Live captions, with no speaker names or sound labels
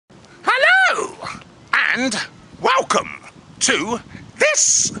And welcome to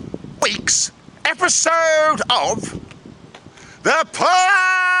this week's episode of the Poor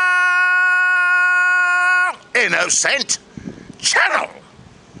Innocent Channel,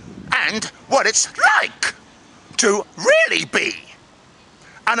 and what it's like to really be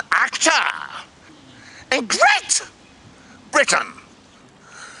an actor in Great Britain.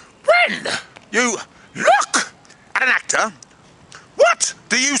 When you look at an actor, what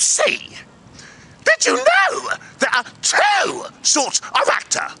do you see? Did you know there are two sorts of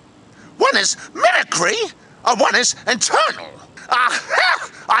actor? One is mimicry, and one is internal.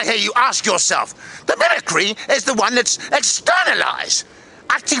 I hear you ask yourself. The mimicry is the one that's externalized,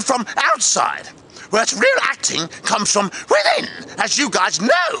 acting from outside, whereas real acting comes from within, as you guys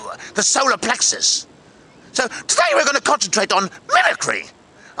know, the solar plexus. So today we're going to concentrate on mimicry.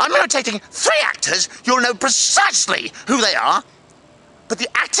 I'm imitating three actors. You'll know precisely who they are. But the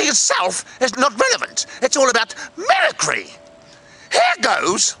acting itself is not relevant. It's all about mimicry. Here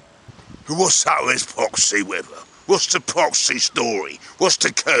goes. What's up with Poxy Weather? What's the Poxy story? What's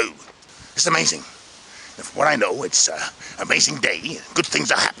the code? It's amazing. From what I know, it's an amazing day. Good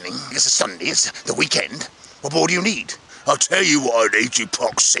things are happening. It's a Sunday. It's the weekend. What more do you need? I'll tell you what I need, you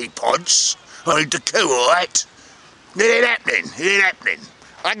Poxy pods. I need the code, all right? It ain't happening. It ain't happening.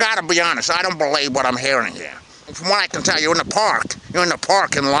 I gotta be honest. I don't believe what I'm hearing here. From what I can tell, you're in the park. You're in the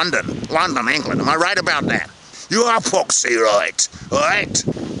park in London, England. Am I right about that? You are Poxy, right? All right?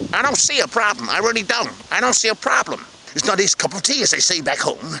 I don't see a problem. I really don't. I don't see a problem. It's not his cup of tea, as they say back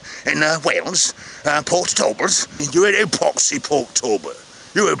home in Wales, Port Talbot. You're in Poxy, Port Talbot.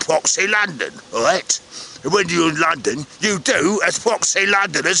 You're in Poxy, London, all right? And when you're in London, you do as Poxy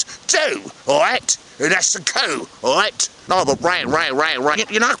Londoners do, all right? And that's the code, all right? No, but right.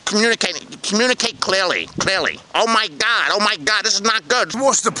 You're not communicating. Communicate clearly. Oh my God, this is not good.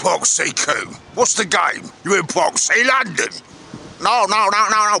 What's the Poxy code? What's the game? You're in Poxy, London. No,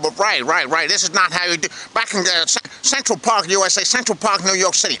 but right. This is not how you do. Back in Central Park, USA, Central Park, New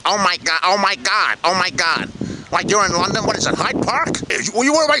York City. Oh my God. Like you're in London, what is it, Hyde Park? Well,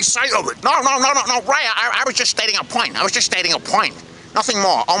 you want to make sight of it. No, Ray, I was just stating a point. Nothing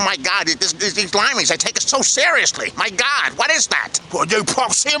more. Oh my God, these limeys, they take it so seriously. My God, what is that? Well, you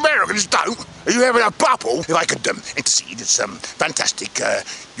Poxy Americans don't. Are you having a bubble? If I could intercede, it's fantastic.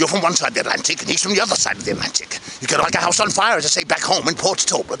 You're from one side of the Atlantic and he's from the other side of the Atlantic. You get like a house on fire, as I say back home in Port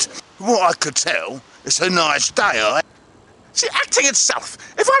Talbot. What I could tell, it's a nice day, all right? See, acting itself,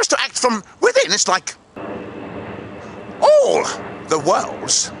 if I was to act from within, it's like all the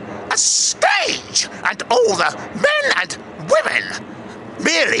world's a stage, and all the men and women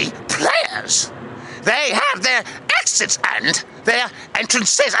merely players. They have their exits and their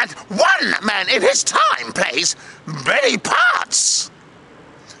entrances, and one man in his time plays many parts.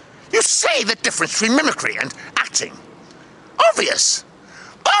 You see the difference between mimicry and acting. Obvious.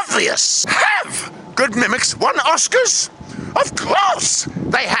 Have good mimics won Oscars? Of course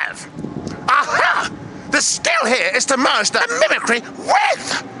they have. Aha! The skill here is to merge the mimicry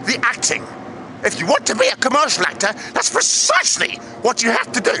with the acting. If you want to be a commercial actor, that's precisely what you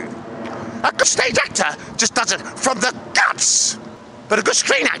have to do. A good stage actor just does it from the guts. But a good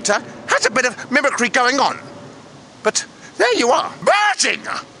screen actor has a bit of mimicry going on. But there you are. Merging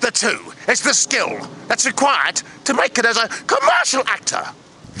the two is the skill that's required to make it as a commercial actor.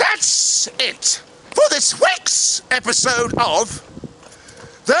 That's it for this week's episode of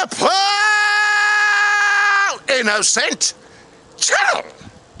the Poor Innocent Channel,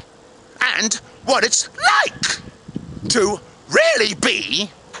 and what it's like to really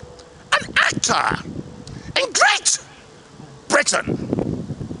be an actor in Great Britain.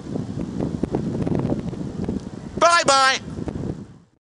 Bye-bye.